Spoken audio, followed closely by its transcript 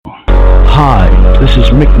Hi, this is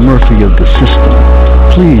Mick Murphy of The System.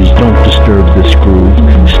 Please don't disturb this groove.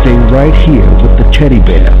 Stay right here with the Teddy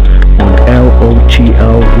Bear on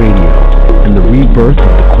LOTL Radio and the rebirth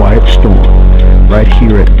of the Quiet Storm, right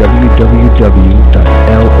here at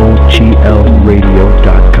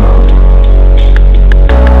www.lotlradio.com.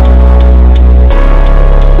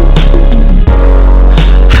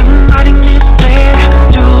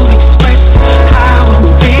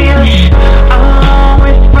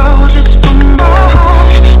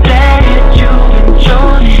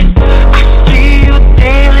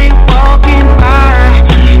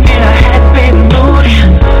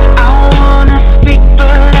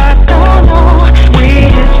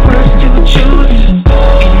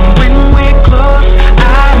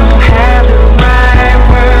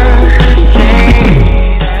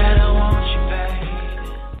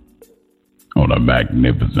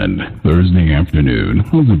 Magnificent Thursday afternoon.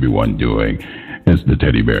 How's everyone doing? It's the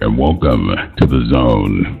Teddy Bear, and welcome to the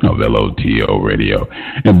zone of LOTL Radio.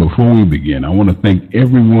 And before we begin, I want to thank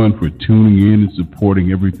everyone for tuning in and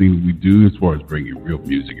supporting everything we do as far as bringing real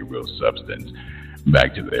music and real substance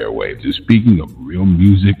back to the airwaves. And speaking of real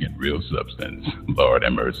music and real substance, Lord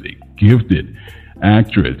have mercy, gifted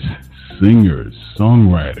actress, singer,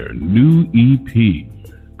 songwriter, new EP,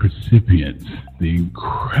 Percipience, the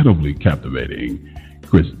incredibly captivating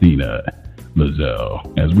Cristina Lizzul,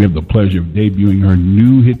 as we have the pleasure of debuting her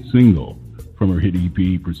new hit single from her hit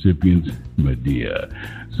EP, Percipience, Medea.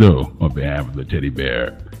 So, on behalf of the Teddy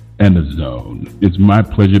Bear and the Zone, it's my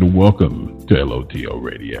pleasure to welcome to LOTL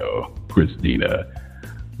Radio, Cristina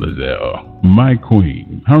Lizzul, my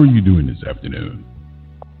queen. How are you doing this afternoon?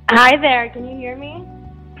 Hi there, can you hear me?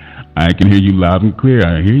 I can hear you loud and clear.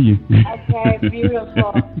 I hear you. Okay,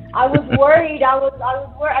 beautiful. I was worried. I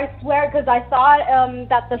swear, because I thought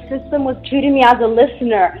that the system was treating me as a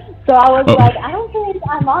listener. So I was like, I don't think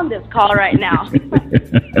I'm on this call right now.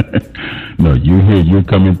 No, you're here. You're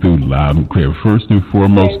coming through loud and clear. First and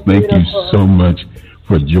foremost, thank you so much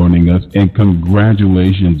for joining us, and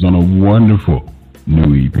congratulations on a wonderful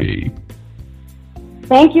new EP.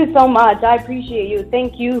 Thank you so much. I appreciate you.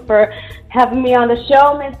 Thank you for having me on the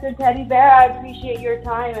show, Mr. Teddy Bear. I appreciate your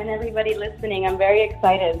time and everybody listening. I'm very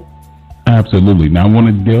excited. Absolutely. Now I want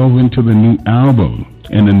to delve into the new album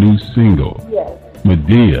and the new single. Yes.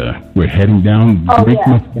 Medea. We're heading down Greek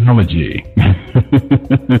mythology.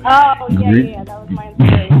 That was my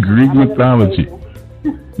inspiration. Greek mythology.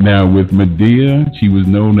 Now, with Medea, she was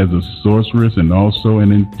known as a sorceress and also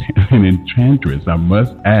an enchantress. I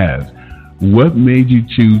must ask, what made you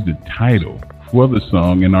choose the title for the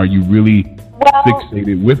song, and are you really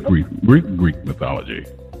fixated with Greek mythology?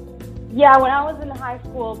 Yeah, when I was in high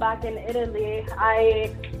school back in Italy, I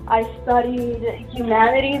studied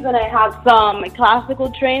humanities and I had some classical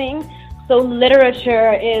training. So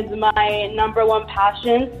literature is my number one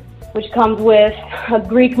passion, which comes with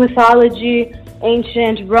Greek mythology,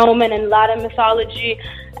 ancient Roman and Latin mythology.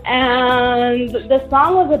 And the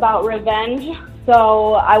song was about revenge.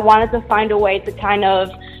 So I wanted to find a way to kind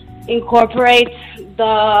of incorporate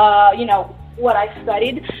what I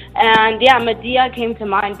studied. And yeah, Medea came to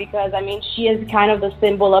mind because, I mean, she is kind of the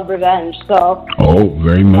symbol of revenge. So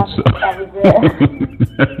very much so.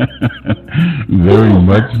 Very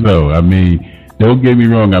much so. I mean, don't get me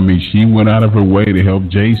wrong. I mean, she went out of her way to help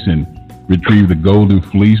Jason retrieve the golden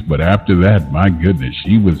fleece, but after that, my goodness,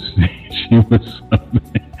 she was something.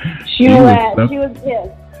 She was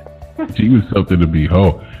pissed. She was something to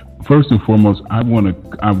behold. First and foremost, I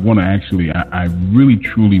really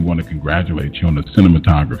truly want to congratulate you on the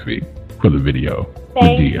cinematography for the video.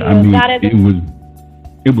 Thank you. I mean,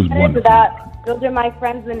 it was wonderful. Those are my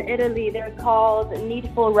friends in Italy. They're called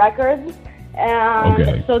Needful Records.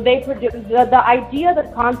 And so they produced the idea, the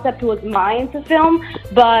concept was mine to film,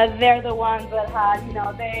 but they're the ones that had,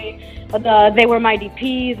 they were my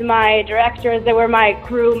DPs, my directors, they were my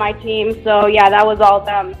crew, my team. So yeah, that was all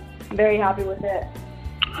them. I'm very happy with it.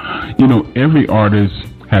 Every artist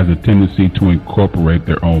has a tendency to incorporate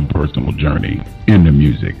their own personal journey in the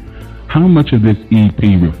music. How much of this EP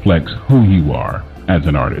reflects who you are as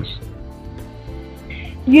an artist?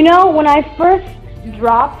 When I first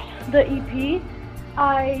dropped the EP,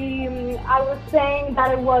 I was saying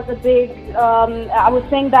that it was I was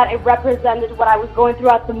saying that it represented what I was going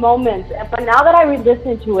through at the moment. But now that I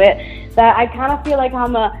re-listen to it, that I kind of feel like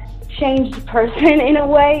I'm a changed person in a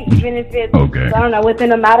way, even if it's, I don't know,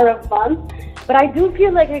 within a matter of months. But I do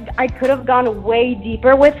feel like I could have gone way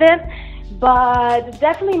deeper with it. But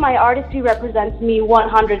definitely my artistry represents me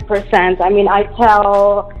 100%. I mean, I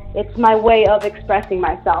tell it's my way of expressing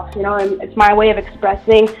myself, and it's my way of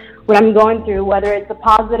expressing what I'm going through, whether it's a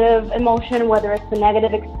positive emotion, whether it's a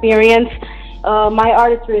negative experience. my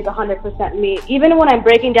artistry is 100% me. Even when I'm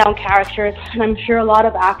breaking down characters, and I'm sure a lot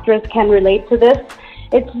of actors can relate to this,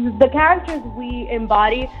 it's the characters we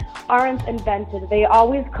embody aren't invented. They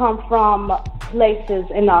always come from places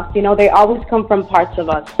in us, you know, they always come from parts of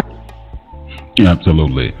us. Yeah,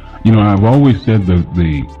 absolutely. You know, I've always said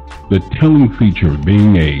the telling feature of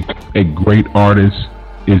being a great artist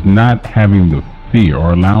is not having the fear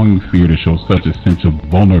or allowing fear to show such a sense of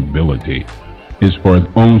vulnerability as far as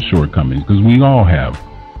own shortcomings, because we all have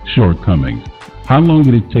shortcomings. How long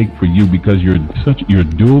did it take for you, because you're a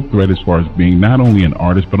dual threat as far as being not only an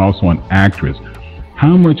artist but also an actress,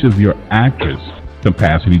 how much of your actress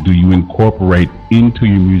capacity do you incorporate into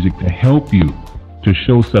your music to help you to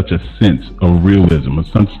show such a sense of realism, a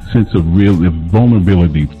sense of real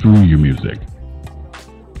vulnerability through your music?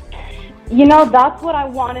 You know, that's what I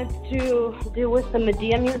wanted to do with the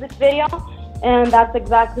Medea music video, and that's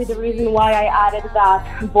exactly the reason why I added that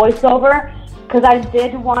voiceover, because I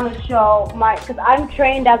did want to show because I'm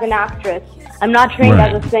trained as an actress. I'm not trained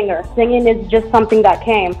as a singer. Singing is just something that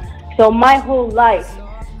came. So my whole life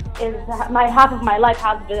half of my life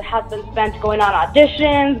has been spent going on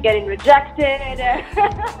auditions, getting rejected.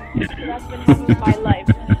 That's been half of my life.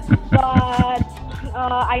 But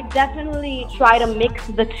I definitely try to mix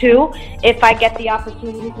the two if I get the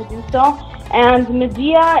opportunity to do so. And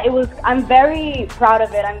Medea, I'm very proud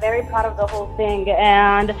of it. I'm very proud of the whole thing.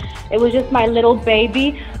 And it was just my little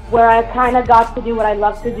baby where I kind of got to do what I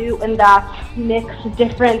love to do, and that's mix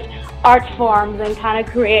different art forms and kind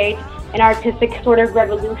of create an artistic sort of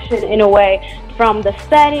revolution in a way, from the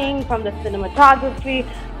setting, from the cinematography,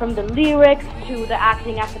 from the lyrics to the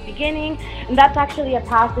acting at the beginning. And that's actually a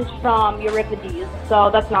passage from Euripide, so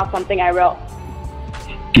that's not something I wrote.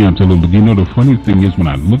 Yeah, absolutely. You know, the funny thing is, when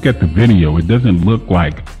I look at the video, it doesn't look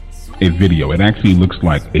like a video. It actually looks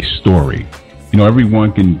like a story. You know,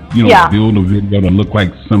 everyone can, build a video to look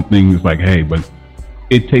like something. It's like, hey, but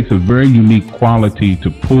it takes a very unique quality to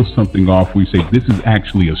pull something off where you say, this is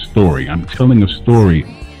actually a story. I'm telling a story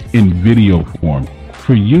in video form.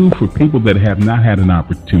 For you, for people that have not had an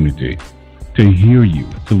opportunity to hear you,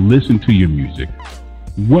 to listen to your music,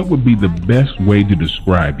 what would be the best way to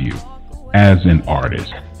describe you as an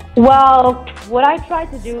artist? Well, what I try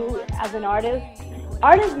to do as an artist,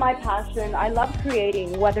 art is my passion. I love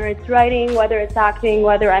creating, whether it's writing, whether it's acting,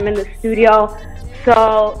 whether I'm in the studio.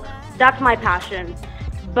 So that's my passion.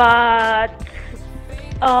 But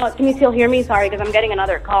can you still hear me? Sorry, because I'm getting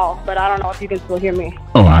another call, but I don't know if you can still hear me.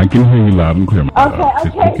 Oh, I can hear you loud and clear.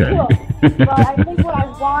 Okay, cool. But I think what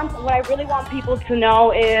I really want people to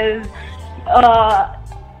know is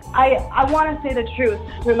I want to say the truth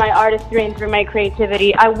through my artistry and through my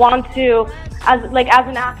creativity. I want to, as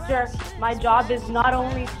an actor, my job is not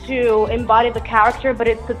only to embody the character, but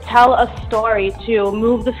it's to tell a story, to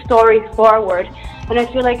move the story forward. And I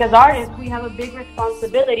feel like as artists, we have a big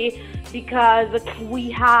responsibility because we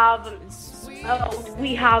have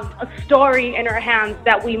a story in our hands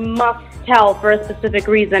that we must tell for a specific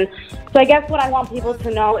reason. So I guess what I want people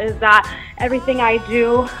to know is that everything I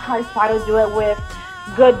do, I try to do it with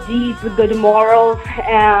good deeds, good morals,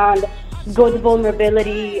 and good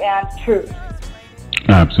vulnerability and truth.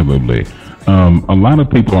 Absolutely. A lot of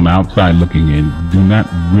people on the outside looking in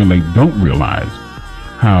don't realize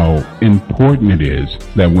how important it is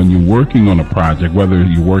that when you're working on a project, whether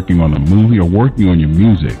you're working on a movie or working on your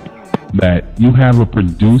music, that you have a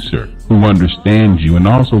producer who understands you and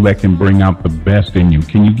also that can bring out the best in you.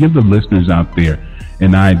 Can you give the listeners out there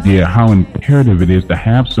an idea how imperative it is to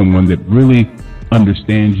have someone that really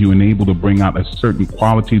understands you and able to bring out a certain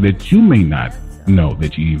quality that you may not know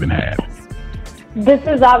that you even have?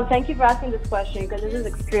 Thank you for asking this question, because this is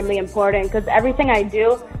extremely important, because everything I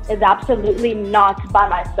do is absolutely not by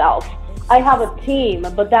myself. I have a team,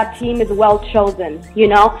 but that team is well chosen,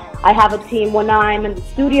 I have a team when I'm in the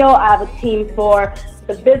studio, I have a team for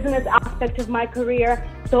the business aspect of my career,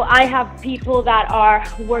 so I have people that are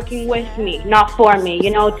working with me, not for me,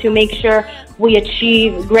 to make sure we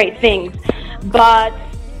achieve great things. But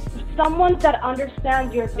someone that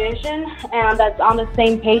understands your vision and that's on the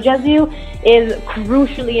same page as you is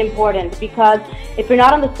crucially important, because if you're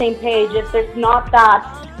not on the same page, if there's not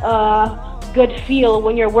that good feel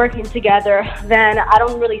when you're working together, then I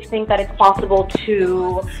don't really think that it's possible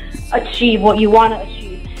to achieve what you want to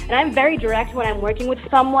achieve. And I'm very direct when I'm working with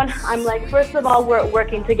someone. I'm like, first of all, we're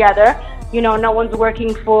working together. No one's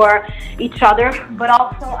working for each other, but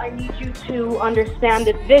also I need you to understand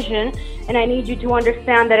this vision, and I need you to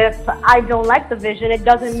understand that if I don't like the vision, it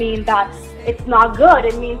doesn't mean that it's not good.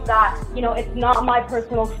 It means that, it's not my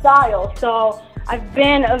personal style. So I've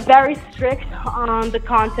been very strict on the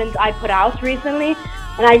content I put out recently,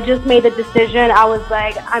 and I just made the decision. I was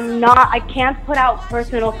like, I can't put out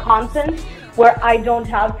personal content where I don't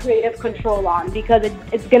have creative control on, because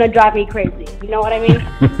it's gonna drive me crazy. You know what I mean?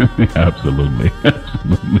 Absolutely.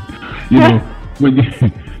 You know, when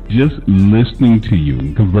just listening to you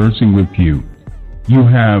and conversing with you, you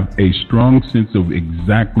have a strong sense of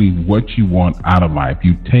exactly what you want out of life.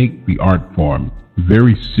 You take the art form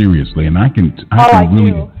very seriously, and I can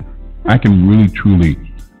really truly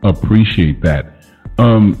appreciate that.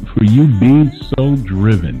 For you being so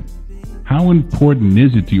driven, how important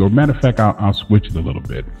is it to you? Or matter of fact, I'll switch it a little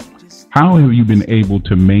bit. How have you been able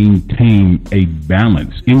to maintain a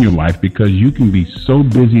balance in your life? Because you can be so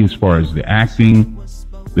busy as far as the acting,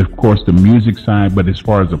 of course, the music side, but as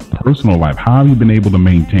far as a personal life, how have you been able to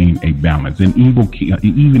maintain a balance, an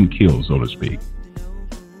even keel, so to speak?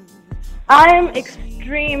 I'm an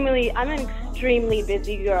extremely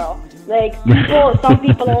busy girl. Like, some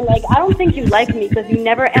people are like, I don't think you like me because you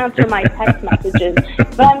never answer my text messages.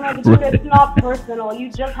 But I'm like, dude, it's not personal. You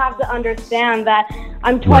just have to understand that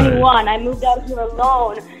I'm 21. Right. I moved out here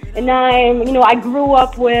alone. And I grew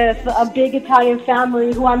up with a big Italian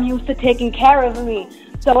family who I'm used to taking care of me.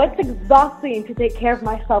 So it's exhausting to take care of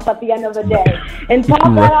myself at the end of the day. And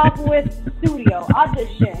top that off with studio,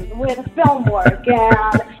 auditions, with film work,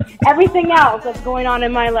 and everything else that's going on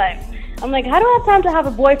in my life. I'm like, I don't have time to have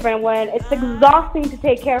a boyfriend when it's exhausting to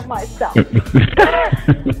take care of myself. So,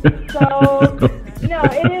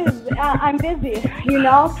 it is, I'm busy, and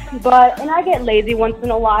I get lazy once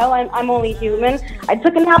in a while. I'm only human. I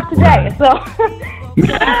took a nap today, so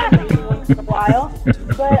once in a while.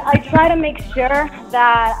 But I try to make sure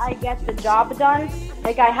that I get the job done.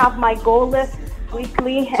 Like, I have my goal list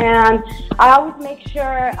weekly, and I always make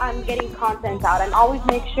sure I'm getting content out. I'm always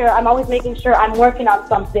making sure I'm working on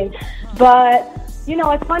something. But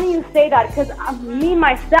it's funny you say that, because me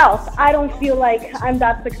myself, I don't feel like I'm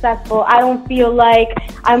that successful. I don't feel like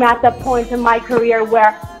I'm at the point in my career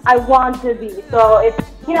where I want to be. So it's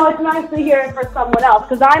nice to hear it for someone else,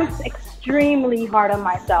 because I'm extremely hard on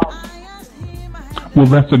myself. Well,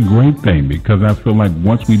 that's a great thing, because I feel like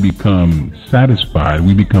once we become satisfied,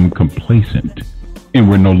 we become complacent, and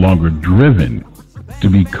we're no longer driven to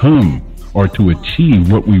become or to achieve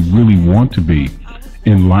what we really want to be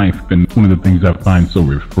in life. And one of the things I find so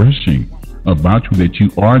refreshing about you, that you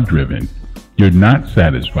are driven. You're not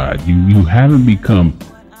satisfied. You haven't become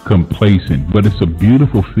complacent, but it's a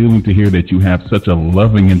beautiful feeling to hear that you have such a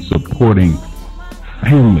loving and supporting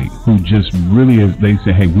family who just really, as they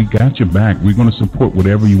say, hey, we got your back. We're going to support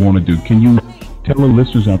whatever you want to do. Can you tell the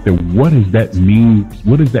listeners out there, what does that mean?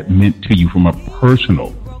 What has that meant to you from a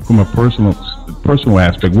personal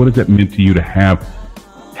aspect? What has that meant to you to have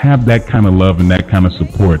that kind of love and that kind of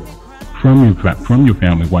support from your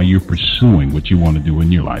family while you're pursuing what you want to do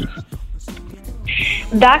in your life?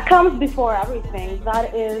 That comes before everything.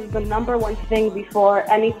 That is the number one thing before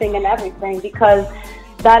anything and everything, because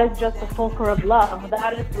that is just the fulcrum of love.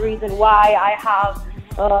 That is the reason why I have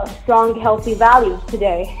strong, healthy values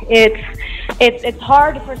today. It's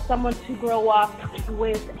hard for someone to grow up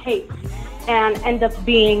with hate and end up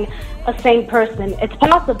being a sane person. It's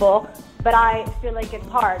possible, but I feel like it's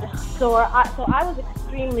hard. So I was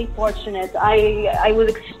extremely fortunate. I was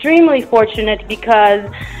extremely fortunate,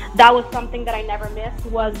 because that was something that I never missed,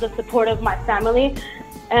 was the support of my family.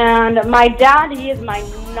 And my dad, he is my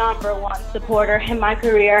number one supporter in my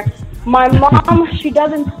career. My mom, she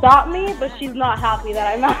doesn't stop me, but she's not happy that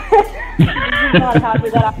I'm she's not happy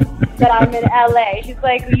that I'm in LA. She's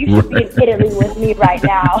like, you should be in Italy with me right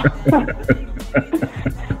now.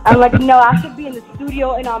 I'm like, no, I should be in the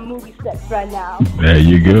studio and on movie sets right now. There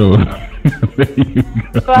you go.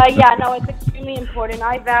 But yeah, no, it's extremely important.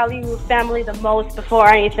 I value family the most before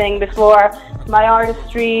anything, before my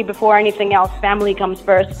artistry, before anything else. Family comes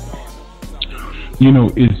first.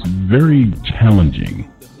 It's very challenging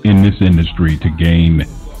in this industry to gain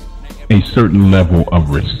a certain level of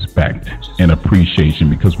respect and appreciation,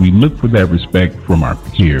 because we look for that respect from our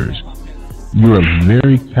peers. You're a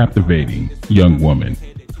very captivating young woman.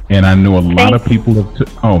 And I know a lot of people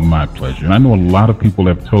have, my pleasure. And I know a lot of people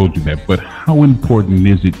have told you that, but how important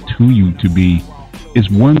is it to you to be, it's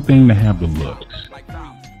one thing to have the looks,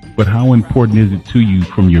 but how important is it to you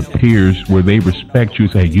from your peers where they respect you,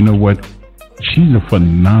 say, you know what, she's a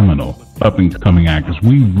phenomenal up and coming actress.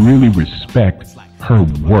 We really respect her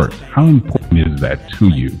work. How important is that to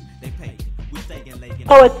you?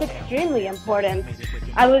 Oh, it's extremely important.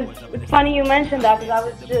 It's funny you mentioned that, because I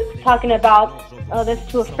was just talking about this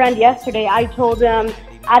to a friend yesterday. I told him,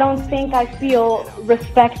 I don't think I feel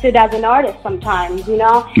respected as an artist sometimes,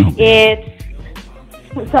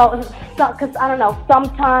 because I don't know,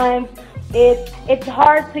 sometimes it's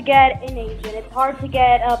hard to get an agent. It's hard to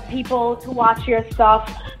get people to watch your stuff.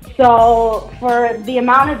 So for the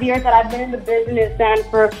amount of years that I've been in the business and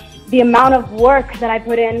for the amount of work that I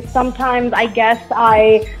put in, sometimes I guess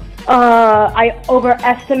I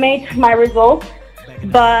overestimate my results.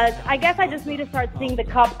 But I guess I just need to start seeing the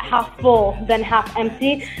cup half full than half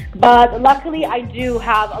empty. But luckily, I do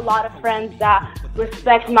have a lot of friends that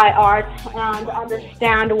respect my art and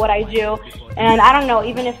understand what I do. And I don't know,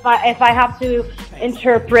 even if I have to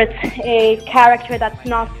interpret a character that's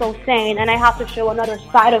not so sane and I have to show another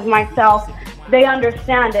side of myself, they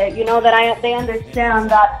understand it. You know, they understand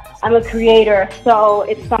that I'm a creator, so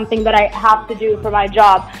it's something that I have to do for my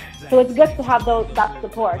job. So it's good to have that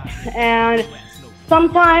support. And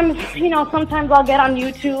sometimes I'll get on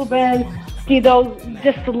YouTube and see those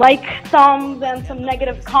dislike thumbs and some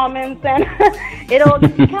negative comments, and it'll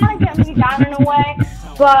kind of get me down in a way.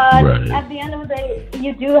 But at the end of the day,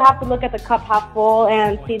 you do have to look at the cup half full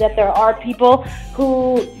and see that there are people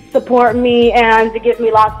who support me and give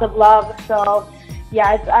me lots of love. So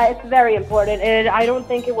yeah, it's very important. And I don't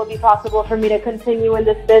think it would be possible for me to continue in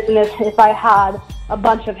this business if I had a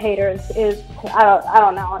bunch of haters. I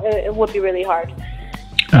don't know. It would be really hard.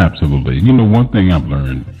 Absolutely. You know, one thing I've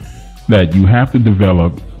learned, that you have to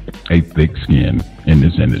develop a thick skin in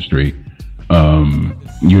this industry.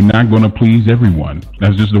 You're not going to please everyone.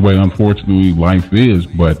 That's just the way, unfortunately, life is.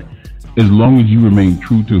 But as long as you remain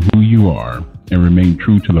true to who you are and remain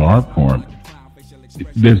true to the art form,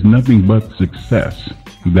 there's nothing but success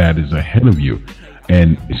that is ahead of you.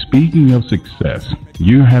 And speaking of success,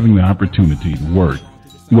 you're having the opportunity to work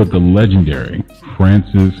with the legendary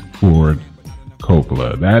Francis Ford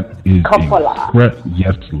Coppola. That is incredible.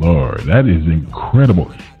 Yes, Lord. That is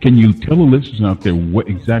incredible. Can you tell the listeners out there what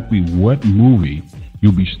movie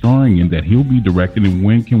you'll be starring in that he'll be directing, and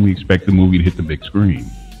when can we expect the movie to hit the big screen?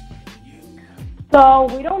 So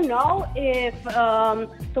we don't know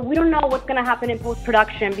we don't know what's going to happen in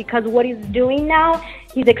post-production, because what he's doing now,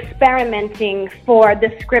 he's experimenting for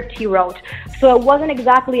the script he wrote. So it wasn't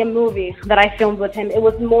exactly a movie that I filmed with him. It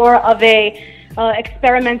was more of a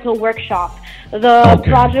experimental workshop. The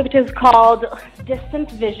project is called Distant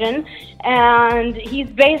Vision, and he's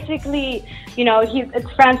basically,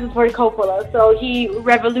 it's Francis Ford Coppola, so he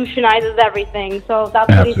revolutionizes everything. So that's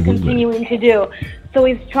what he's continuing to do. So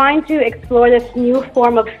he's trying to explore this new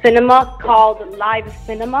form of cinema called live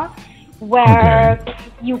cinema, where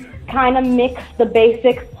you kind of mix the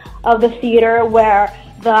basics of the theater, where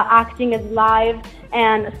the acting is live,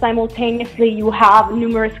 and simultaneously you have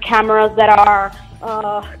numerous cameras that are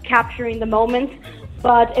capturing the moments.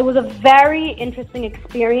 But it was a very interesting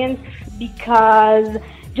experience, because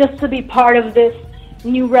just to be part of this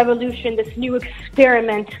new revolution, this new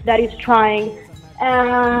experiment that he's trying.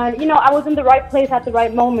 And, I was in the right place at the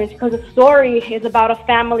right moment, because the story is about a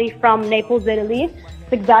family from Naples, Italy.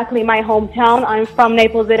 It's exactly my hometown. I'm from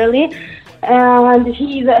Naples, Italy. And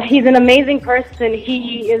he's an amazing person.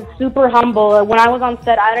 He is super humble. When I was on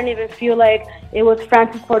set, I didn't even feel like it was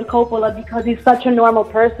Francis Ford Coppola, because he's such a normal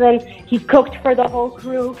person. He cooked for the whole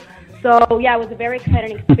crew. So, yeah, it was a very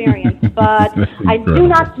exciting experience. But I do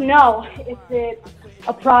not know if it's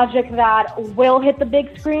a project that will hit the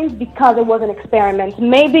big screens, because it was an experiment.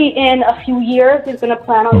 Maybe in a few years he's going to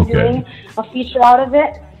plan on doing a feature out of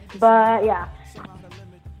it. But, yeah.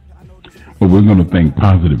 Well, we're going to think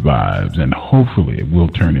positive vibes, and hopefully it will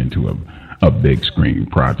turn into a big screen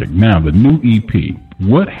project. Now, the new EP,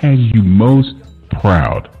 what has you most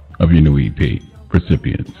proud of your new EP,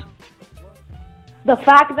 Percipience? The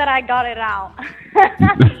fact that I got it out.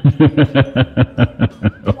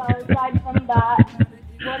 So aside from that,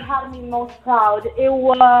 what had me most proud? It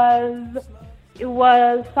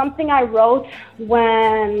was something I wrote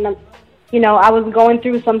when, I was going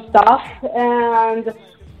through some stuff, and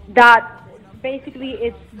that basically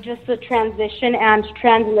it's just a transition and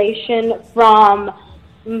translation from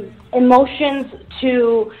emotions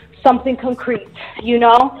to something concrete,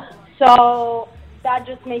 So that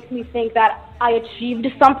just makes me think that I achieved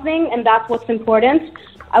something, and that's what's important.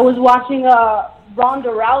 I was watching a Ronda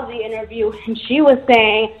Rousey interview, and she was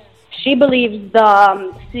saying she believes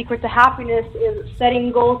the secret to happiness is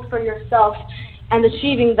setting goals for yourself and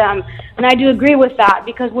achieving them. And I do agree with that,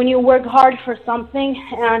 because when you work hard for something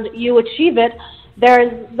and you achieve it,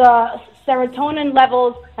 there's the serotonin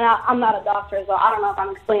levels, and I'm not a doctor, so I don't know if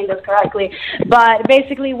I'm explaining this correctly, but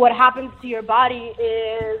basically what happens to your body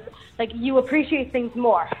is, like, you appreciate things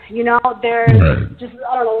more, there's just,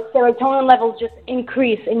 serotonin levels just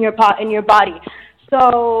increase in your body.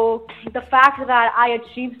 So the fact that I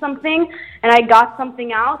achieved something and I got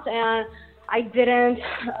something out, and I didn't,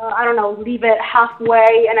 leave it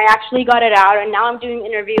halfway, and I actually got it out, and now I'm doing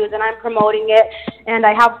interviews, and I'm promoting it, and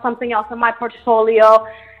I have something else in my portfolio,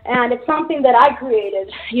 and it's something that I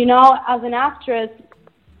created. You know, as an actress,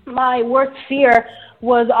 my worst fear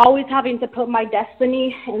was always having to put my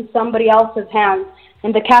destiny in somebody else's hands,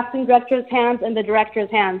 in the casting director's hands and the director's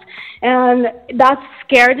hands. And that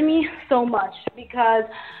scared me so much, because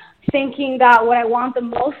thinking that what I want the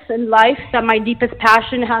most in life, that my deepest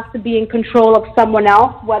passion has to be in control of someone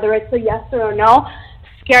else, whether it's a yes or a no,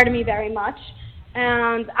 scared me very much.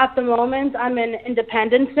 And at the moment, I'm an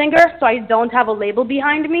independent singer, so I don't have a label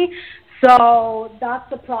behind me. So that's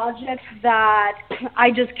the project that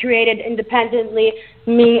I just created independently,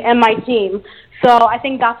 me and my team. So I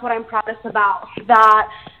think that's what I'm proudest about, that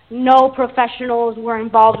no professionals were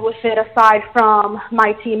involved with it aside from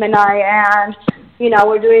my team and I. And, you know,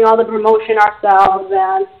 we're doing all the promotion ourselves.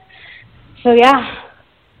 And so, yeah.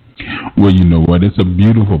 Well, you know what? It's a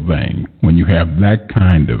beautiful thing when you have that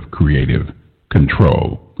kind of creative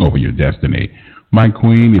control over your destiny. My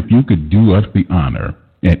queen, if you could do us the honor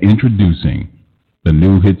at introducing the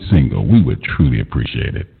new hit single, we would truly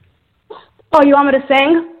appreciate it. Oh, you want me to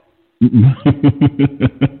sing?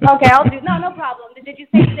 Okay, I'll do. No problem. Did you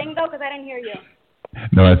say sing, though? Because I didn't hear you.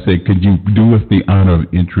 No, I said, could you do us the honor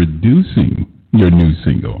of introducing your new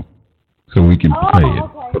single so we can play it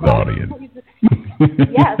for the audience?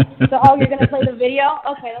 Yes. So, you're going to play the video?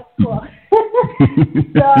 Okay, that's cool.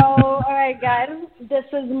 So, all right, guys. This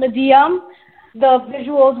is Medea. The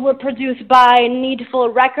visuals were produced by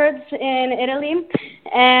Needful Records in Italy,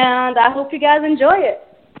 and I hope you guys enjoy it.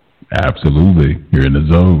 Absolutely. You're in the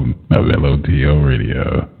zone of LOTL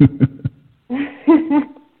Radio.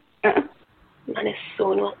 Ma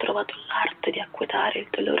nessuno ha trovato l'arte di acquietare il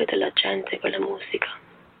dolore della gente con la musica,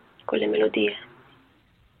 con le melodie.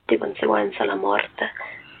 Di conseguenza la morte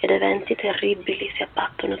ed eventi terribili si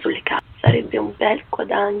abbattono sulle case. Sarebbe un bel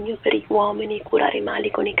guadagno per gli uomini curare i mali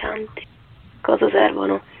con i canti. Cosa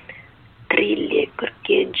servono? Trilli e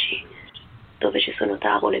corcheggi, dove ci sono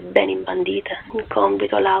tavole ben imbandite. Un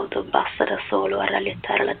convito all'auto basta da solo a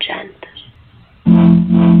rallettare la gente.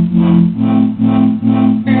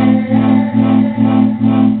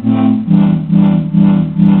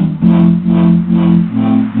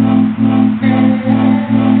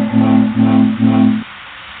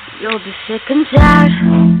 You'll be sick and tired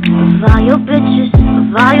of all your bitches,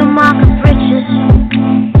 of all your market riches.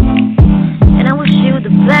 And I wish you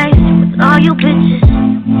the best with all your bitches.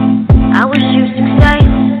 I wish you success,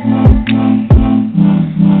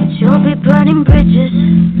 but you'll be burning bridges.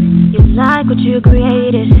 You like what you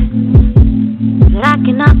created, but I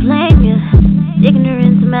cannot blame you.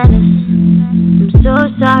 Ignorance madness. I'm so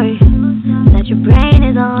sorry that your brain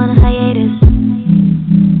is on hiatus.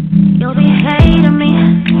 You'll be hating me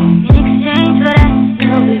in exchange for that.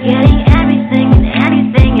 You'll be getting everything and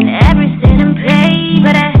anything and everything and pay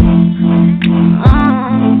for that.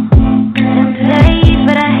 And pay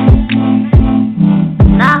for that.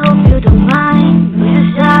 And I hope you don't mind, but your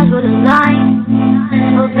stars will align.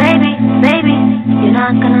 Oh baby, baby, you're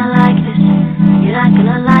not gonna like this. You're not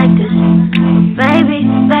gonna like this. Oh baby,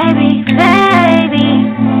 baby, baby,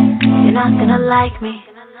 you're not gonna like me.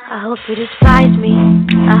 I hope you despise me.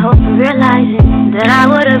 I hope you're realizing that I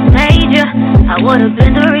would have made you. I would have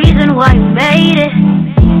been the reason why you made it.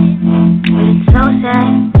 But it's so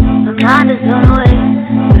sad. My mind is blown away,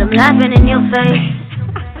 but I'm laughing in your face.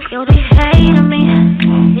 You'll be hating me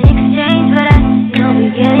in exchange for that. You'll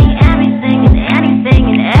be getting everything and anything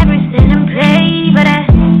and everything and pay for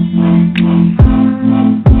that.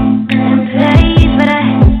 And pay for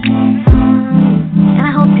that. And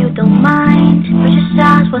I hope you don't mind, but your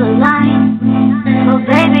stars will align. Oh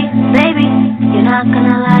baby, baby, you're not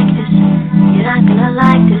gonna like this. You're not gonna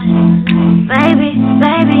like this. Baby,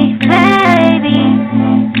 baby, baby,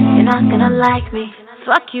 you're not gonna like me.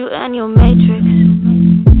 Fuck you and your matrix,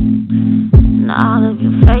 and all of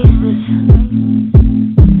your faces,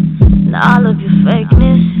 and all of your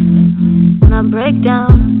fakeness. When I break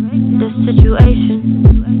down this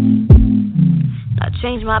situation, I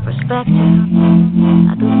change my perspective.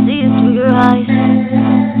 I can see it through your eyes.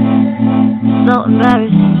 You're so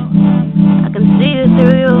embarrassed. I can see it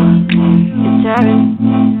through you. You're tearing.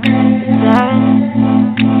 You're tearing.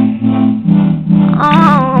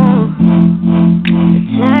 Oh, you're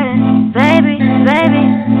tearing. Baby, baby,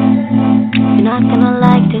 you're not gonna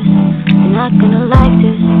like this. You're not gonna like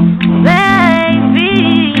this. Baby,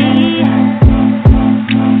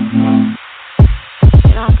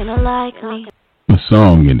 you're not gonna like me. The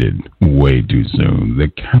song ended way too soon. The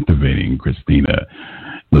captivating Cristina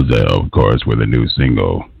Lizzul, of course, with a new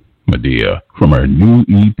single, Medea, from her new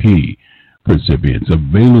EP, Percipience,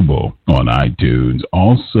 available on iTunes,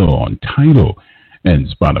 also on Tidal and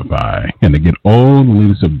Spotify. And to get all the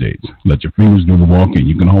latest updates, let your fingers do the walking.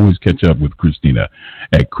 You can always catch up with Cristina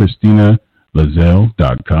at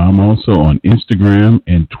CristinaLizzul.com, also on Instagram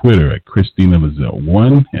and Twitter at Cristina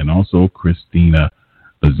Lizzul1 and also Cristina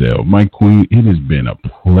Lizzul. My queen, it has been a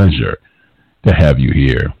pleasure to have you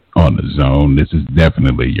here on The Zone. This is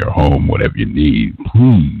definitely your home. Whatever you need,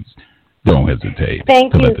 please don't hesitate.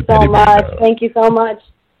 Thank you so much. Thank you so much.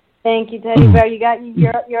 Thank you, Teddy Bear.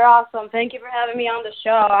 You're awesome. Thank you for having me on the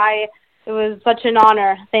show. It was such an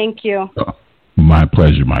honor. Thank you. Oh, my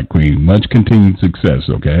pleasure, my queen. Much continued success,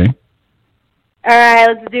 okay? All right,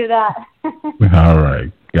 let's do that. All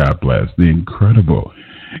right. God bless. The incredible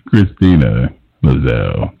Cristina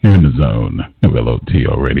Lizzul here in The Zone of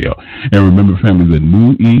LOTL Radio. And remember, family, the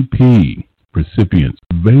new EP, Percipience,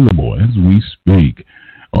 available as we speak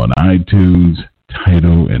on iTunes,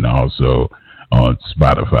 Tidal, and also on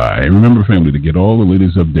Spotify. And remember, family, to get all the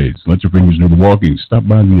latest updates, let your fingers do the walking. Stop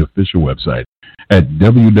by the official website at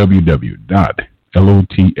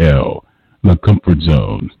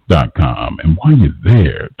www.LOTLthecomfortzone.com. And while you're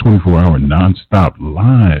there, 24-hour nonstop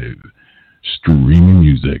live streaming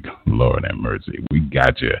music. Lord have mercy. We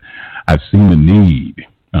got you. I've seen the need.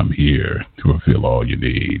 I'm here to fulfill all your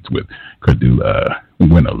needs with Cardula,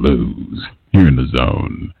 Win or Lose, here in The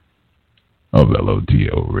Zone of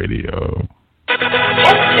LOTL Radio.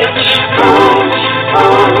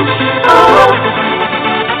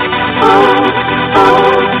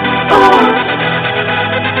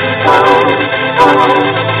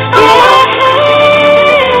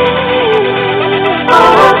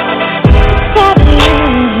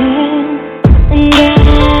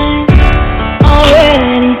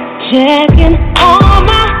 Checking all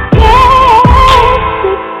my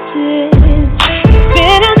messages.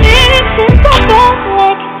 Been a minute since I felt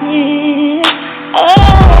like this.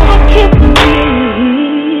 Oh, I can't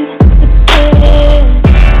believe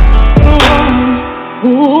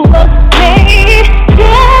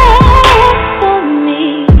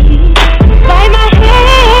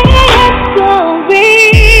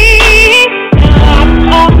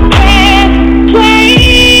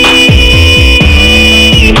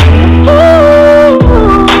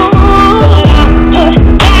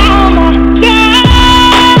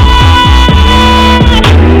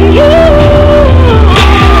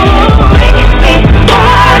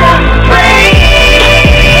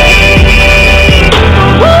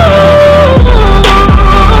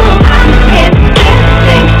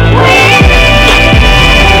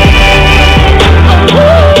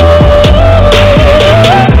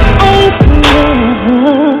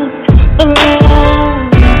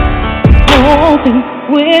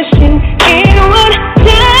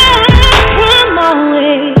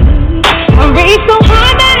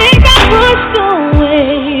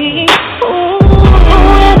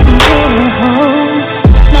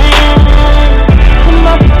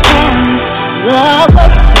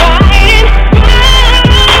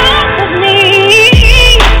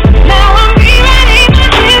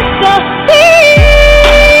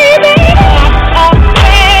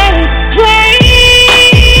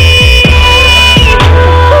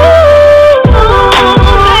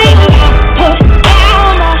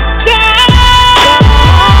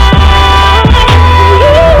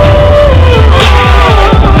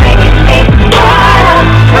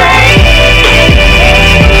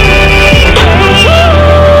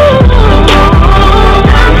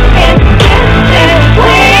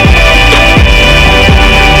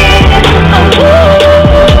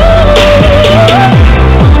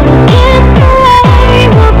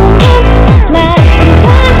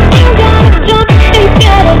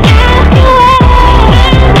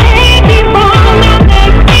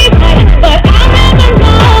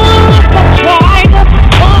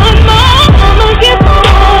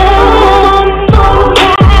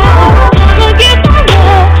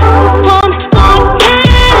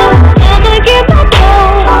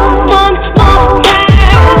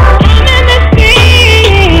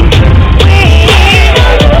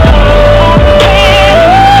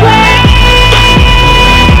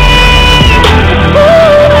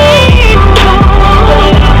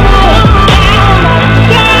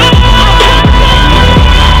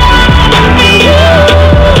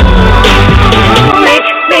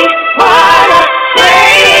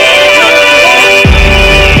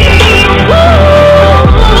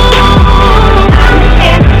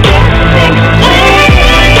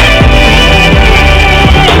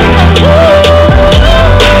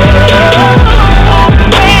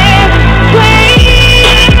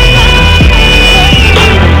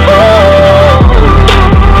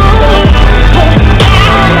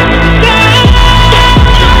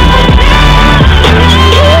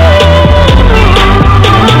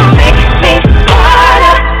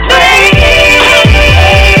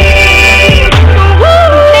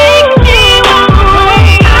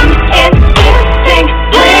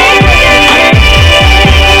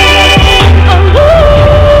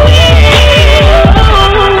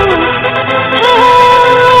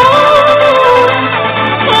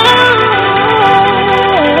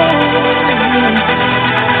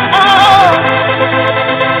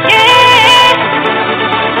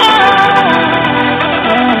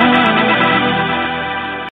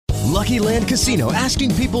Lucky Land Casino,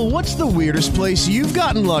 asking people, what's the weirdest place you've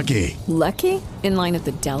gotten lucky? Lucky? In line at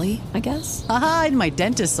the deli, I guess? Aha, in my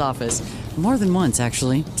dentist's office. More than once,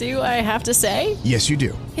 actually. Do I have to say? Yes, you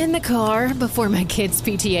do. In the car before my kids'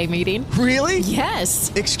 PTA meeting. Really?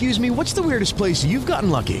 Yes. Excuse me, what's the weirdest place you've gotten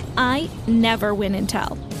lucky? I never win and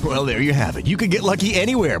tell. Well, there you have it. You can get lucky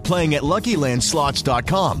anywhere, playing at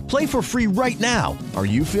LuckyLandSlots.com. Play for free right now. Are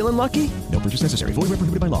you feeling lucky? No purchase necessary. Void where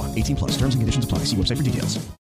prohibited by law. 18+. Terms and conditions apply. See website for details.